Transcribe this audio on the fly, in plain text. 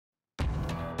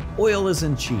Oil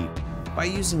isn't cheap. By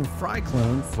using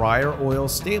Fryclone fryer oil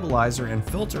stabilizer and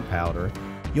filter powder,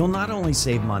 you'll not only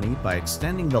save money by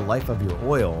extending the life of your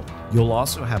oil, you'll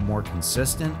also have more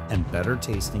consistent and better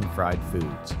tasting fried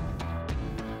foods.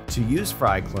 To use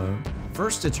Fryclone,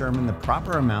 first determine the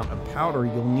proper amount of powder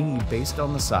you'll need based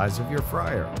on the size of your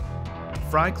fryer.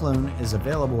 Fryclone is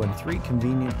available in 3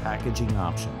 convenient packaging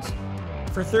options.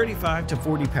 For 35 to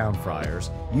 40 pound fryers,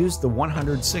 use the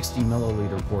 160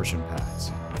 milliliter portion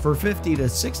packs. For 50 to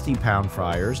 60 pound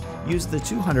fryers, use the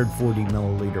 240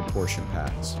 milliliter portion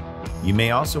packs. You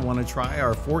may also want to try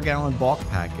our 4-gallon bulk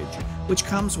package, which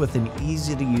comes with an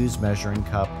easy-to-use measuring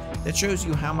cup that shows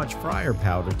you how much fryer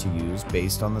powder to use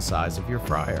based on the size of your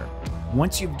fryer.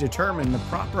 Once you've determined the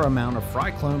proper amount of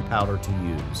Fryclone powder to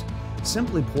use,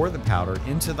 simply pour the powder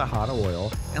into the hot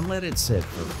oil and let it sit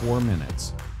for 4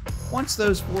 minutes. Once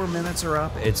those 4 minutes are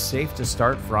up, it's safe to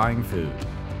start frying food.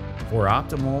 For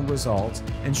optimal results,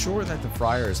 ensure that the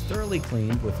fryer is thoroughly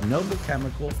cleaned with Noble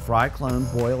Chemical Fryclone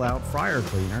Boil Out Fryer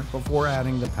Cleaner before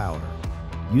adding the powder.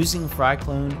 Using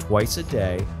Fryclone twice a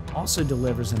day also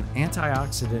delivers an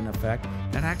antioxidant effect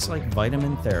that acts like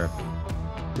vitamin therapy.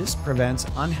 This prevents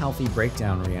unhealthy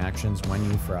breakdown reactions when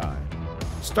you fry.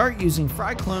 Start using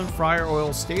Fryclone fryer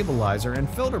oil stabilizer and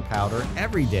filter powder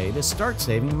every day to start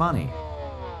saving money.